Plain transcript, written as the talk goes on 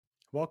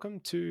Welcome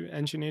to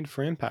Engineered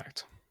for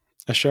Impact,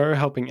 a show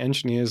helping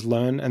engineers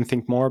learn and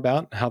think more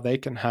about how they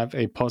can have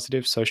a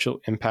positive social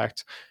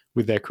impact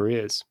with their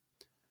careers.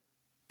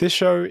 This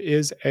show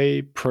is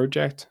a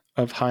project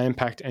of High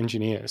Impact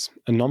Engineers,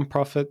 a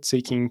nonprofit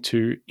seeking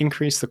to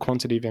increase the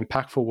quantity of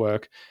impactful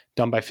work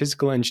done by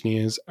physical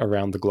engineers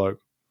around the globe.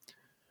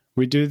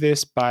 We do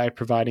this by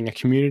providing a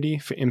community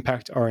for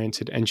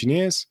impact-oriented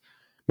engineers,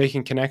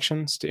 making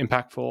connections to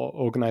impactful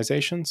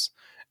organizations,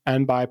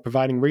 and by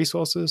providing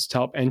resources to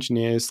help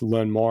engineers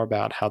learn more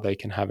about how they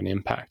can have an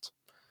impact.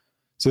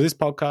 So this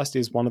podcast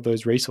is one of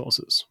those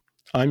resources.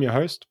 I'm your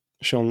host,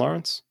 Sean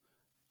Lawrence.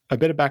 A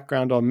bit of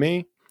background on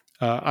me.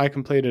 I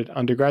completed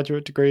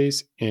undergraduate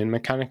degrees in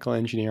mechanical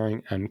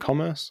engineering and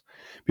commerce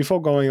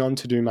before going on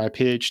to do my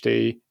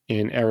PhD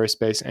in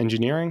aerospace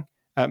engineering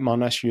at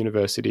Monash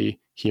University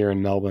here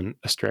in Melbourne,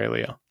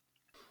 Australia.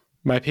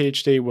 My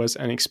PhD was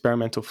an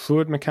experimental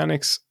fluid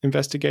mechanics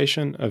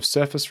investigation of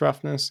surface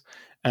roughness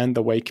and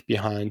the wake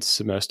behind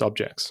submerged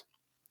objects.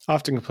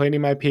 After completing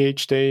my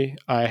PhD,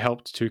 I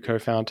helped to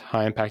co-found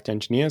High Impact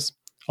Engineers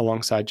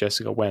alongside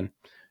Jessica Wen,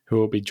 who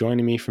will be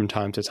joining me from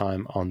time to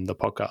time on the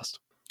podcast.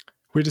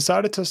 We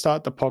decided to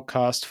start the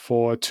podcast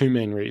for two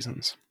main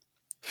reasons.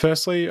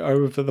 Firstly,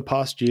 over the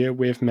past year,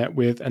 we've met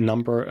with a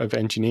number of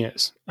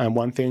engineers, and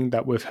one thing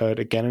that we've heard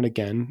again and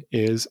again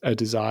is a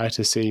desire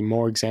to see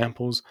more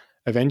examples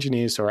of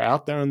engineers who are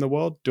out there in the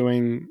world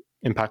doing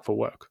impactful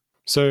work.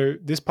 So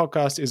this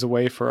podcast is a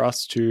way for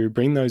us to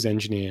bring those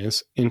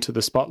engineers into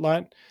the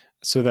spotlight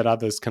so that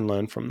others can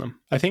learn from them.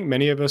 I think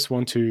many of us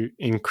want to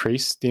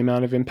increase the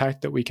amount of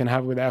impact that we can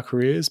have with our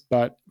careers,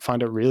 but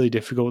find it really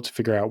difficult to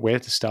figure out where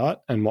to start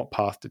and what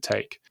path to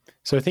take.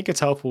 So I think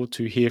it's helpful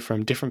to hear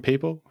from different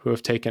people who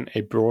have taken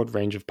a broad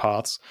range of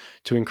paths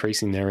to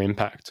increasing their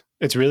impact.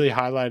 It's really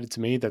highlighted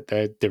to me that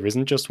there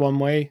isn't just one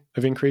way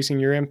of increasing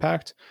your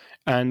impact,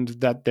 and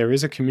that there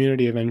is a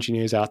community of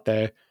engineers out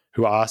there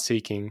who are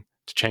seeking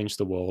to change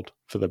the world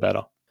for the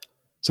better.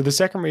 So the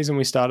second reason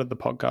we started the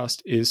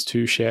podcast is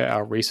to share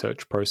our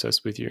research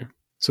process with you.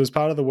 So as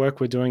part of the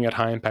work we're doing at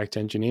High Impact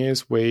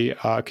Engineers, we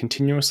are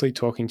continuously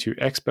talking to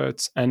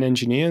experts and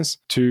engineers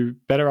to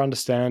better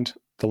understand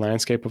the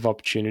landscape of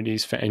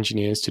opportunities for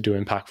engineers to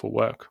do impactful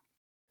work.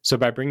 So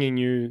by bringing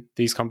you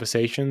these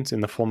conversations in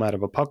the format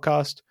of a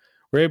podcast,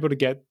 we're able to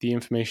get the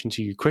information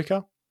to you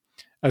quicker,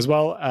 as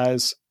well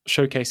as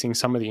showcasing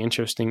some of the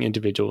interesting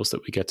individuals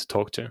that we get to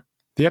talk to.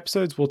 The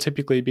episodes will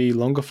typically be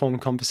longer form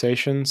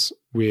conversations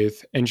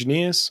with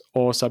engineers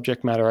or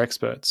subject matter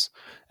experts,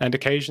 and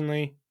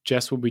occasionally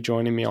Jess will be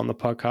joining me on the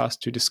podcast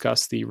to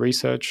discuss the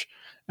research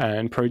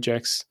and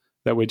projects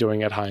that we're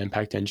doing at High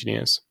Impact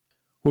Engineers.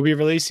 We'll be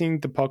releasing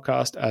the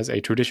podcast as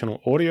a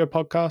traditional audio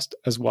podcast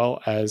as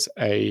well as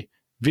a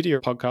video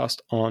podcast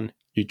on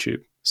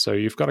YouTube. So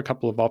you've got a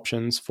couple of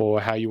options for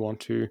how you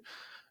want to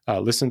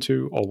listen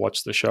to or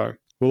watch the show.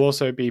 We'll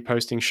also be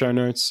posting show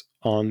notes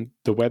on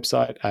the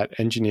website at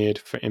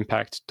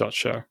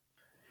engineeredforimpact.show.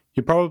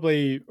 You're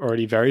probably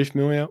already very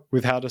familiar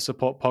with how to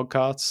support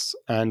podcasts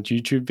and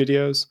YouTube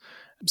videos,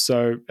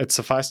 so it's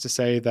suffice to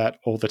say that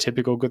all the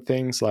typical good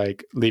things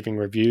like leaving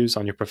reviews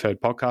on your preferred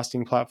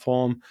podcasting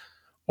platform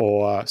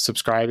or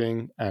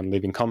subscribing and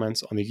leaving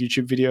comments on the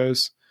YouTube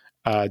videos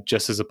are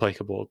just as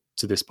applicable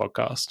to this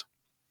podcast.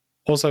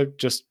 Also,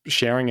 just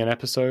sharing an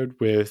episode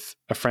with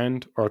a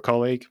friend or a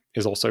colleague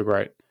is also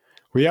great.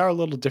 We are a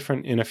little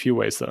different in a few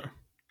ways though.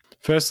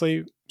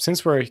 Firstly,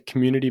 since we're a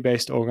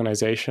community-based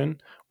organization,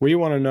 we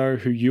want to know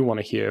who you want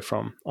to hear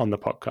from on the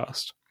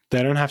podcast.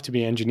 They don't have to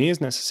be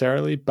engineers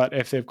necessarily, but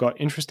if they've got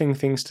interesting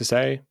things to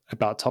say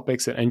about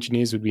topics that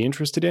engineers would be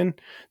interested in,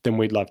 then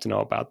we'd love to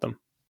know about them.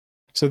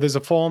 So there's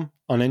a form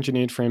on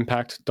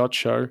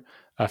engineeredforimpact.show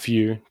for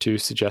you to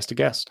suggest a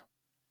guest.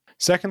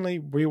 Secondly,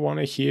 we want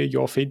to hear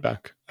your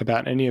feedback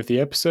about any of the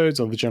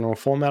episodes or the general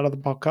format of the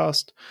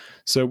podcast.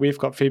 So we've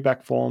got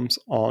feedback forms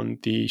on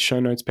the show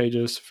notes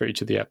pages for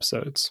each of the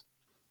episodes.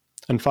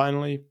 And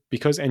finally,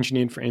 because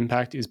Engineered for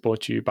Impact is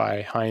brought to you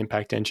by High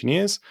Impact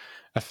Engineers,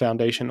 a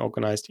foundation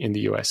organized in the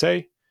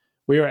USA,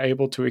 we are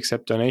able to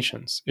accept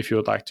donations if you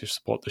would like to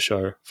support the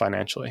show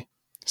financially.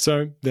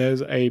 So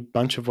there's a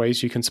bunch of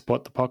ways you can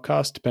support the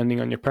podcast depending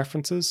on your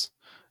preferences,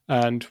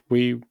 and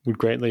we would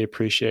greatly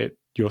appreciate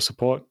your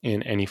support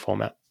in any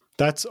format.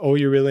 That's all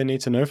you really need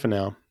to know for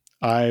now.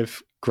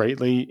 I've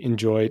greatly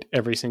enjoyed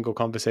every single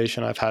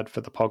conversation I've had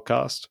for the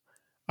podcast.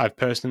 I've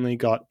personally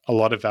got a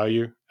lot of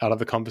value out of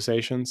the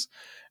conversations,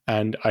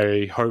 and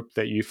I hope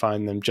that you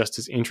find them just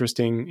as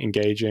interesting,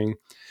 engaging,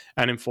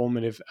 and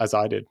informative as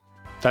I did.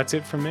 That's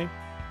it from me.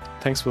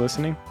 Thanks for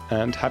listening,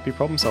 and happy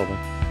problem solving.